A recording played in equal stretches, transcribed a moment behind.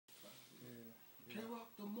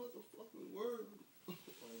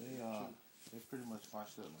They pretty much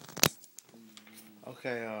washed up.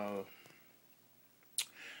 Okay,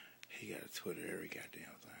 he got a Twitter every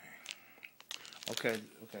goddamn thing. Okay,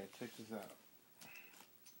 check this out.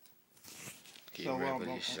 Get ready for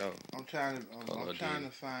this show. I'm trying to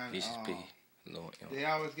find. They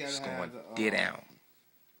always gotta have the. Get down.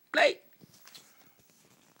 Play.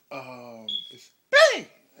 It's bang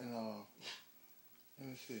and let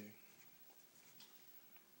me see.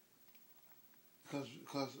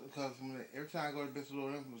 Cause every time I go to Best of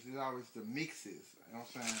Lord Infamous, it's always the mixes. You know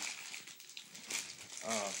what I'm saying?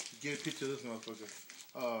 Get a picture of this motherfucker.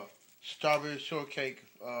 Strawberry shortcake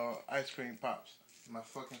ice cream pops. My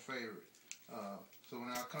fucking favorite. So when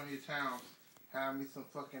I come to your town, have me some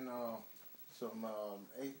fucking some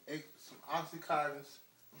oxycontins,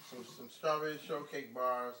 some strawberry shortcake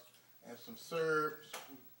bars, and some syrup,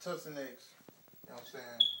 some Tussin eggs. You know what I'm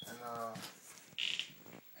saying?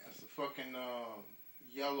 And some fucking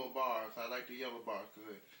yellow bars. I like the yellow bars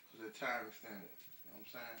because they're time extended. You know what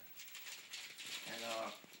I'm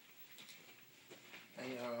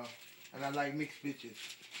saying? And I like mixed bitches.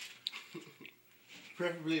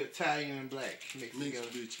 Preferably Italian and black mixed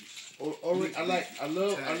bitches.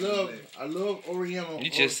 I love Oriental. You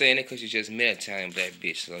just saying it because you just met Italian black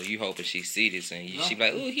bitch, so you hoping she see this and she be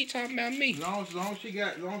like, ooh, he talking about me. As long as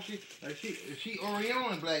she Oriental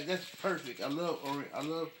and black, that's perfect. I love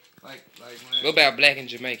like when. What about black and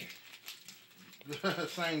Jamaican?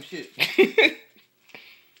 Same shit.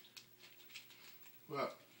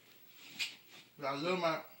 But I love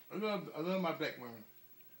my black women.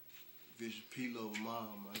 Vision Polo,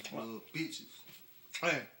 mom, I love bitches.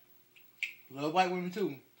 Hey, love white women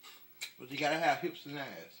too, but you gotta have hips and ass.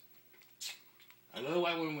 I love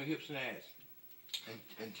white women with hips and ass,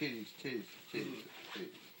 and titties.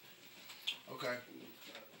 Okay.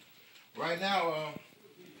 Right now,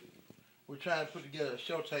 we're trying to put together a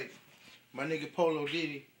show tape. My nigga Polo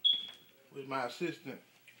Diddy with my assistant,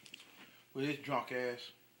 with his drunk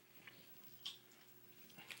ass.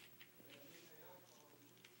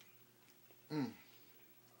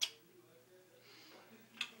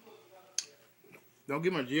 Don't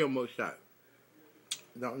get my jail mode shot.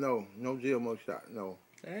 No jail mode shot. No.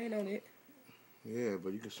 I ain't on it. Yeah,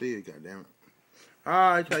 but you can see it, goddammit.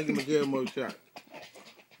 Alright, try to get my jail mode shot.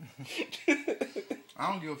 I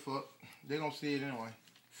don't give a fuck. They gonna see it anyway.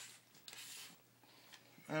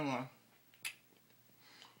 Anyway.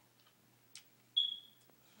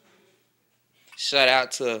 Shout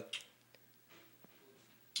out to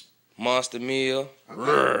Monster Mill.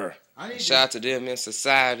 Okay. Shout out to them in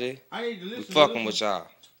society. I need to listen. We fucking with y'all.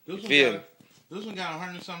 You feel me? This one got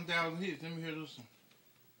 100-something thousand hits. Let me hear this one.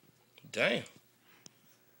 Damn.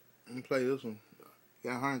 Let me play this one.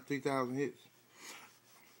 Got 103,000 hits.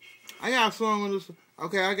 I got a song with this.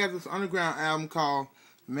 Okay, I got this underground album called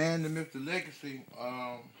Man, the Myth, the Legacy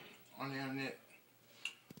on the internet.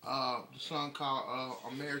 The song called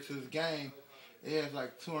America's Game. It has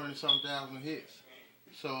like 200-something thousand hits.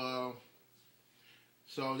 So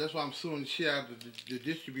that's why I'm suing the shit out of the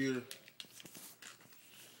distributor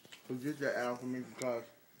who did that album for me, because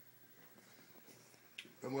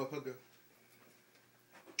the motherfucker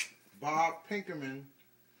Bob Pinkerman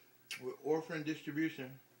with Orphan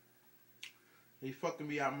Distribution, he fucking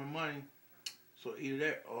me out my money. So either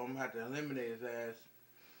that or I'm gonna have to eliminate his ass.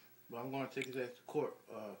 But I'm gonna take his ass to court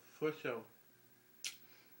for sure.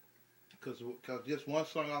 Cause just one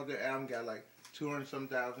song off that album got like 200-something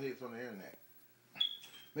thousand hits on the internet.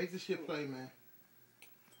 Make the shit play, man.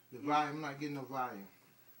 The volume, I'm not getting no volume.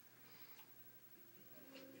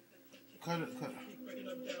 Cut it.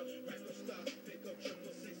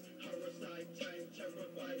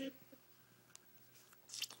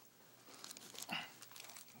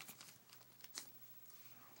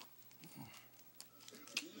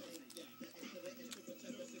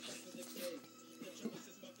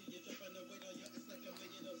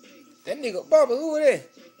 That nigga Bubba, who is that?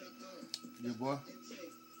 Your boy.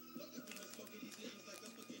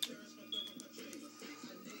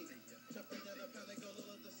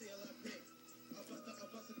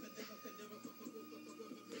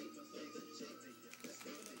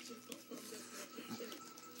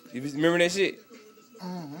 You remember that shit?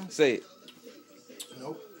 Mm-hmm. Say it.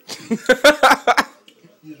 Nope. You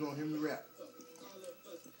just want him to rap.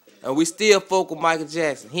 And we still fuck with Michael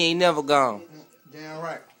Jackson. He ain't never gone. Damn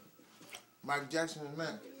right. Michael Jackson is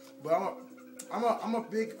man. But I'm a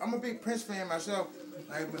big Prince fan myself.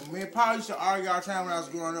 Like, me and Paul used to argue all the time when I was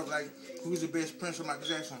growing up, like, who's the best Prince or Michael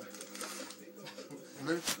Jackson?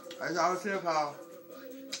 I always tell Paul,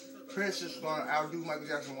 Prince is gonna outdo Michael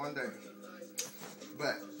Jackson one day.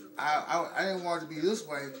 But I didn't want it to be this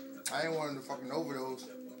way. I didn't want him to fucking overdose.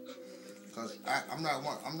 Cause I'm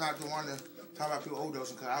not the one to talk about people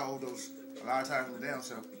overdosing. Cause I overdose a lot of times from damn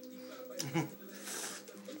self.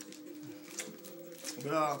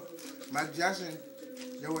 But Michael Jackson,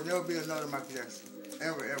 there will never be another Michael Jackson.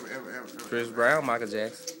 Ever. Chris Brown, Michael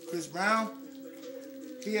Jackson. Chris Brown,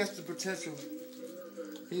 he has the potential.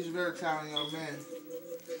 He's a very talented young man.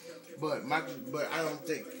 But I don't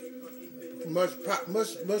think much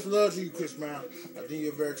love to you, Chris Brown. I think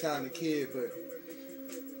you're a very talented kid, but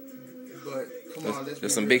come on,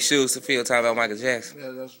 there's some big shoes to fill. Talking about Michael Jackson.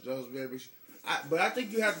 Yeah, those very big. But I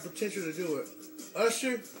think you have the potential to do it.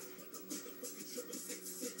 Usher.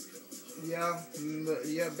 Yeah,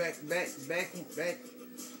 back.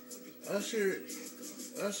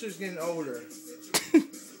 Usher's getting older. You know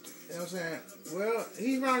what I'm saying? Well,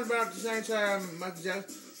 he's around about the same time Michael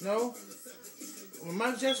Jackson. No, when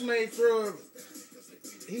Michael Jackson made Thriller,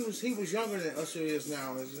 he was younger than Usher is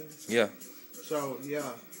now, isn't he? Yeah. So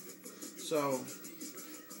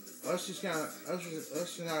Usher's not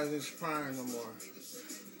in his prime no more.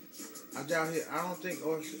 I don't think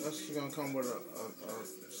Usher's gonna come with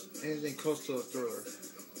anything close to a Thriller.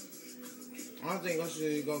 I don't think Usher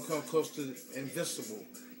is gonna come close to Invincible.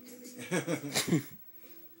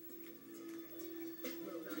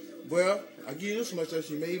 Well, I give you this much that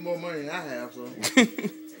she made more money than I have, so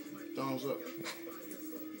thumbs up.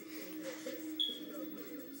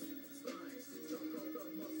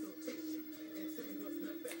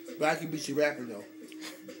 But I can beat you rapping though.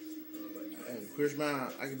 And Chris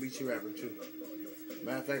Brown, I can beat you rapping too.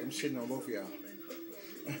 Matter of fact, I'm shitting on both of y'all.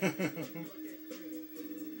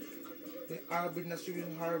 I'll be not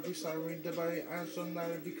shooting hard, be sorry, the body. I'm so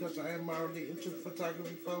naughty because I am mildly into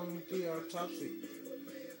photography, following 3 hour top seat.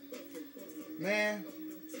 Man,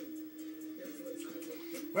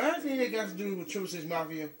 what I think they got to do with Triple Six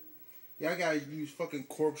Mafia, y'all gotta use fucking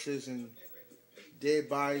corpses and dead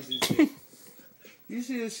bodies and shit. You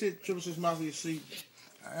see this shit, Triple Six Mafia Sleep?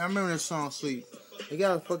 I remember this song, Sleep. They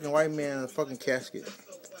got a fucking white man in a fucking casket.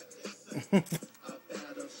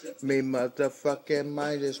 Me motherfucking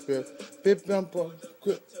mind is grip.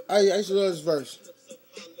 I used to love this verse.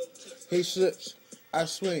 He slips, I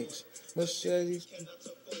swings. Mercedes.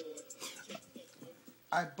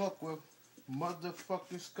 I buck with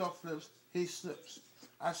motherfucking scuff lips. He slips,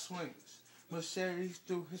 I swings. Mercedes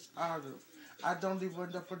through his artery. I don't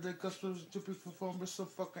even know for the customers to be performing some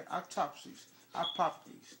fucking autopsies. I pop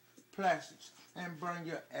these plastics and burn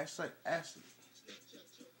your ass like acid.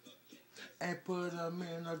 And put them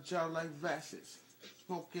in a jar like vases.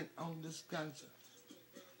 Smoking on this ganja.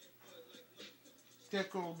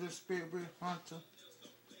 Gecko the spirit hunter.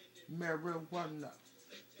 Marijuana.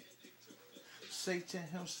 Satan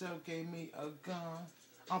himself gave me a gun.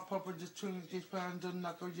 I'm pumping the Trinity pound to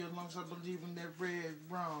knock out your lungs. I believe in that red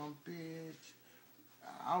rum, bitch.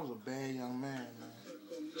 I was a bad young man.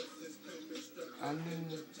 I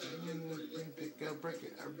didn't pick up, break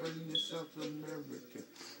it. I bring yourself to America.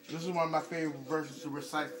 This is one of my favorite verses to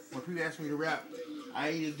recite. When people ask me to rap,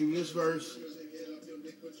 I either do this verse.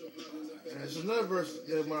 And there's another verse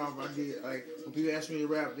that I did. Like when people ask me to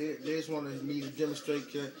rap, they just want me to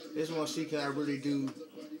demonstrate. They just want to see can I really do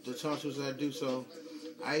the tongue twisters I do. So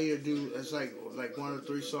I either do it's like 1 or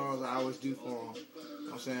 3 songs I always do for them. You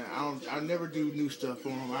know what I'm saying I never do new stuff for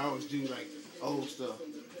them. I always do like old stuff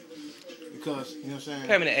because you know what I'm saying.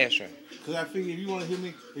 Pay me the extra. Because I figure if you want to hear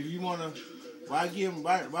me, if you want to, why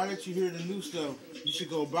let you hear the new stuff? You should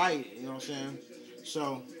go buy it. You know what I'm saying.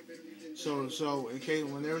 So in case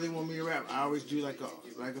whenever they want me to rap, I always do like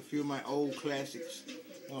a few of my old classics. You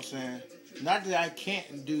know what I'm saying? Not that I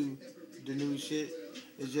can't do the new shit.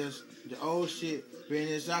 It's just the old shit being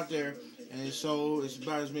it's out there and it's sold. It's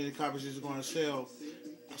about as many copies as it's going to sell.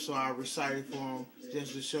 So I recite it for them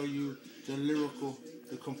just to show you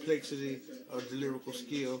the complexity of the lyrical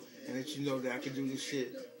skill, and that you know that I can do this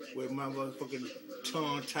shit with my motherfucking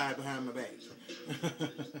tongue tied behind my back. You know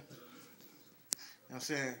what I'm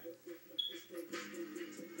saying?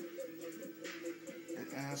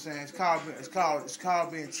 And I'm saying it's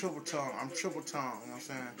called being triple tongue. I'm triple tongue. You know what I'm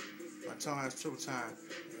saying? My tongue has triple tongue.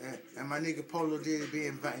 And my nigga Polo did it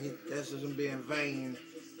being vain. That's just being vain. You know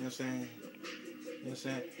what I'm saying? You know what I'm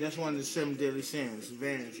saying? That's one of the 7 deadly sins,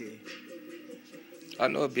 vanity. I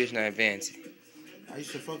know a bitch named Vanity. I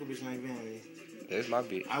used to fuck a bitch named Vanity. That's my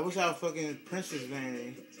bitch. I wish I was fucking Princess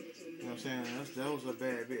Vanity. You know what I'm saying? That was a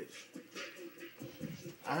bad bitch.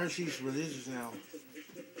 I heard she's religious now.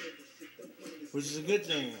 Which is a good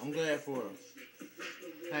thing. I'm glad for her.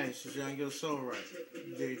 Hey, she's trying to get her soul right.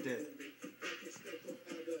 You did that.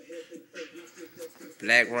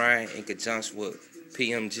 Black Ryan in conjunction with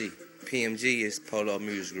PMG. PMG is Polo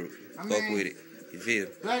Music Group. Fuck with it. You feel?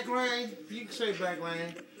 Black Rain, you can say Black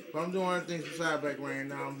Rain, but I'm doing other things besides Black Rain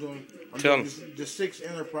now. I'm doing the 6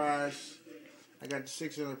 Enterprise. I got the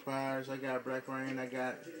 6 Enterprise. I got Black Rain. I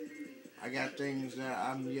got things that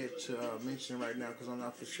I'm yet to mention right now because I'm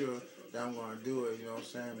not for sure that I'm going to do it. You know what I'm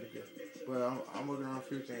saying? But I'm working on a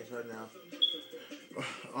few things right now.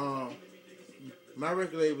 My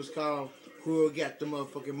record label was called Whoever Got the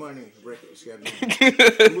Motherfucking Money Records.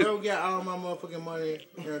 Whoever got all my motherfucking money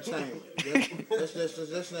entertainment. That's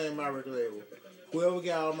the name of my record label. Whoever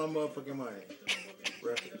got all my motherfucking money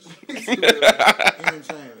records.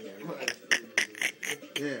 Entertainment.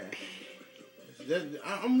 Yeah.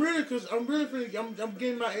 I'm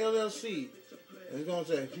getting my LLC. It's gonna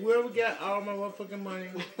say whoever got all my motherfucking money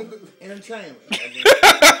entertainment.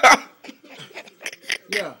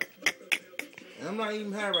 Yeah. And I'm not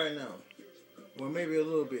even high right now. Well, maybe a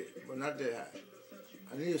little bit, but not that high.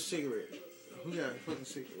 I need a cigarette. Who got a fucking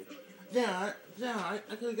cigarette? I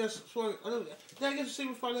could have got some sort of... Did I get a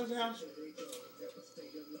cigarette before I left the house?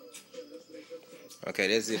 Okay,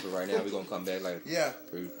 that's it for right now. We're going to come back later. Yeah.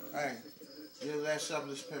 Hey, you're the last shop of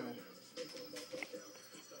this pimping.